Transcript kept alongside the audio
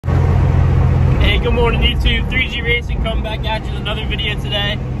good morning YouTube. 3G Racing coming back at you with another video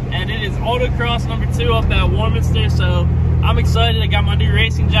today, and it is autocross number 2 up at Warminster. So I'm excited. I got my new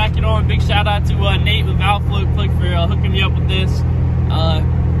racing jacket on. Big shout out to Nate with Valfloat Click for hooking me up with this.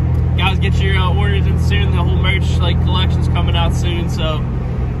 Guys, get your orders in soon. The whole merch collection's coming out soon, so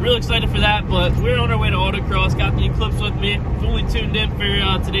real excited for that. But we're on our way to autocross. Got the Eclipse with me, fully tuned in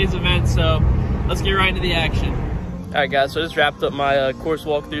for today's event, so let's get right into the action. Alright guys, so I just wrapped up my course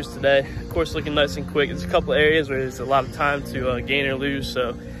walkthroughs today. Course looking nice and quick. There's a couple areas where there's a lot of time to gain or lose,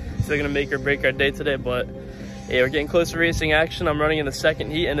 so it's not gonna make or break our day today. But yeah, we're getting close to racing action. I'm running in the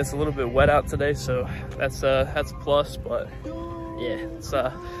second heat and it's a little bit wet out today, so that's a plus. But yeah,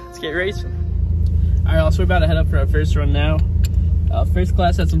 let's get racing. Alright, so we're about to head up for our first run now. First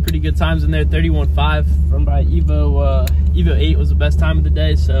class had some pretty good times in there. 31.5 run by Evo 8 was the best time of the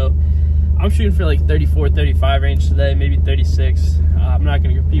day, so I'm shooting for 34, 35 range today, maybe 36. I'm not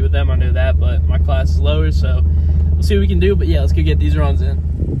going to compete with them, I know that, but my class is lower, so we'll see what we can do. But yeah, let's go get these runs in.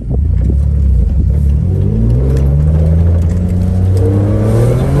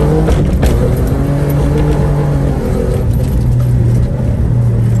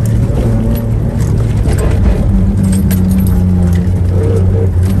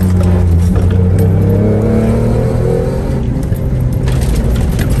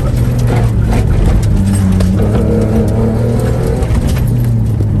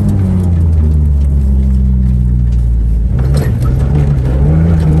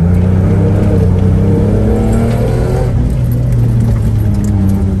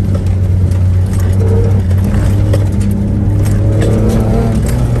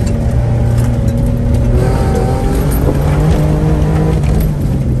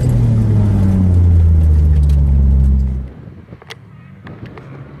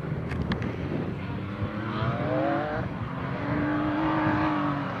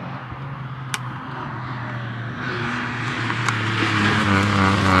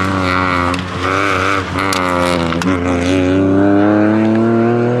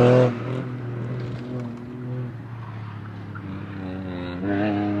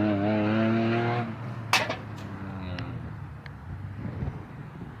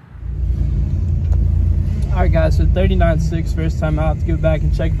 Alright guys, so 39.6 first time out. Let's go back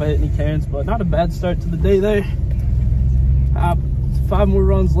and check if I hit any cairns, but not a bad start to the day there. 5 more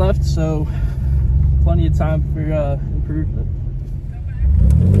runs left, so plenty of time for improvement.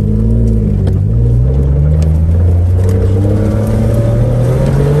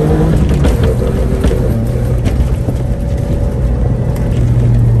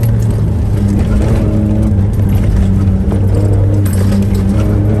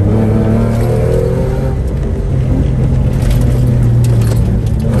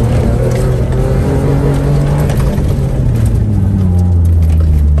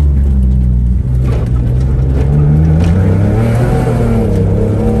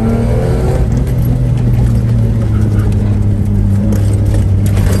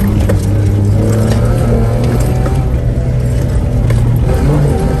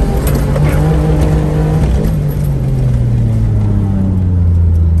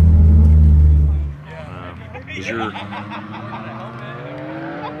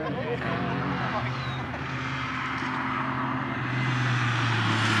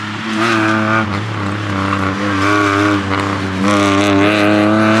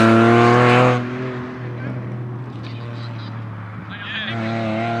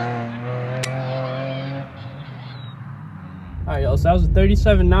 Alright y'all, so that was a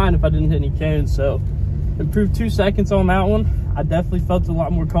 37.9 if I didn't hit any cairns, so improved 2 seconds on that one. I definitely felt a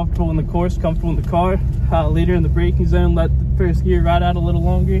lot more comfortable in the course, comfortable in the car. Later in the braking zone, let the first gear ride out a little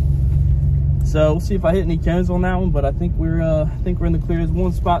longer. So we'll see if I hit any cairns on that one, but I think we're in the clear. There's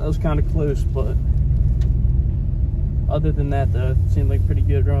one spot that was kind of close, but other than that though, it seemed like a pretty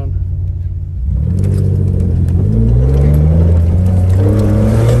good run.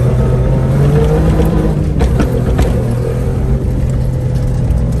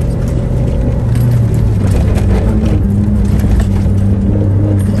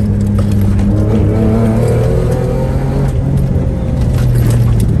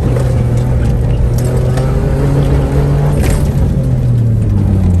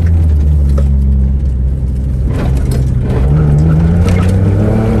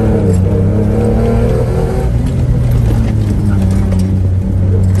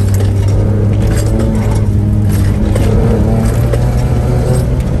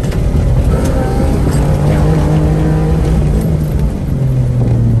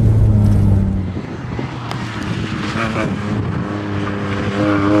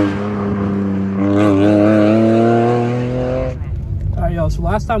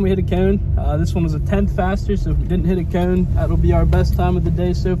 time we hit a cone. This one was a 10th faster, so if we didn't hit a cone, that'll be our best time of the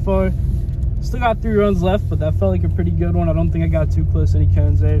day so far. Still got 3 runs left, but that felt like a pretty good one. I don't think I got too close to any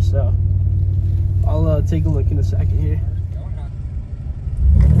cones there, so I'll take a look in a second here.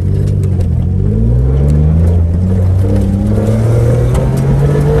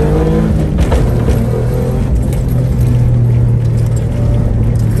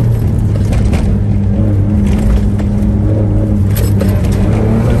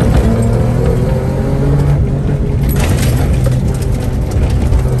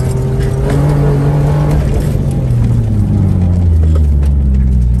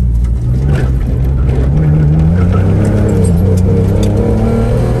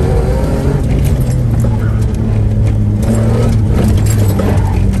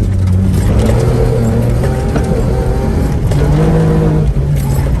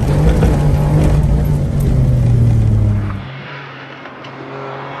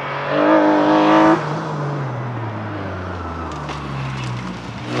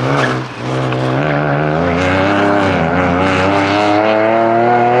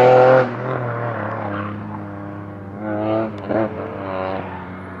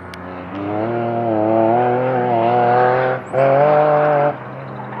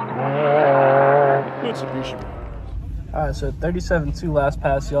 Mitsubishi. Alright, so 37.2 last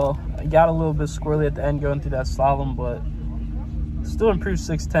pass, y'all. I got a little bit squirrely at the end going through that slalom, but still improved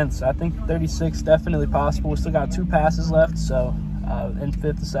 6/10. So I think 36 definitely possible. We still got 2 passes left, so in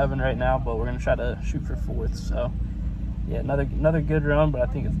 5th to 7 right now, but we're gonna try to shoot for 4th. So yeah, another good run, but I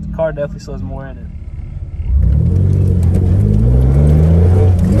think the car definitely still has more in it.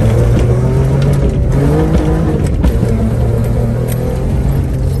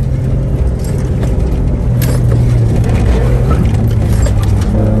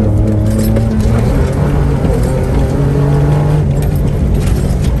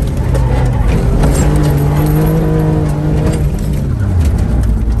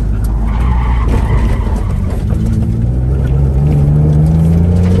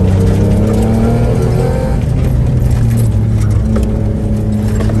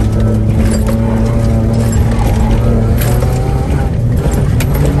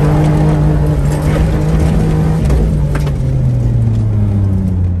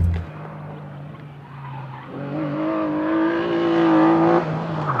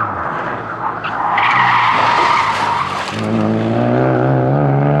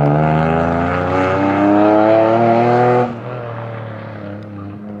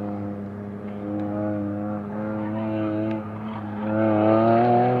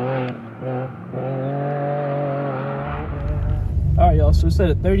 Alright, y'all, so we set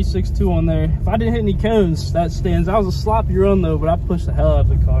at 36.2 on there. If I didn't hit any cones, that stands. That was a sloppy run though, but I pushed the hell out of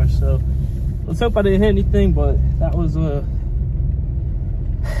the car, so let's hope I didn't hit anything, but that was I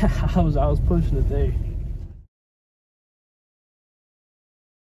was pushing it there.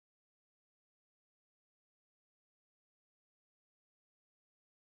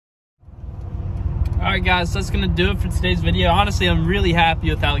 Alright guys, so that's going to do it for today's video. Honestly, I'm really happy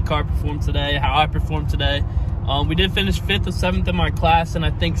with how the car performed today, how I performed today. We did finish 5th or 7th in my class, and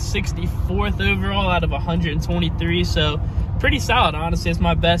I think 64th overall out of 123, so pretty solid, honestly. It's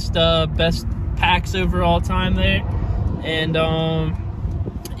my best packs overall time there. And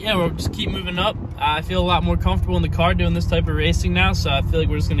yeah, we'll just keep moving up. I feel a lot more comfortable in the car doing this type of racing now, so I feel like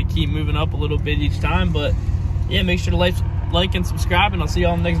we're just going to keep moving up a little bit each time. But yeah, make sure to like and subscribe, and I'll see you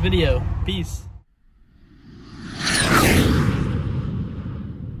all in the next video. Peace.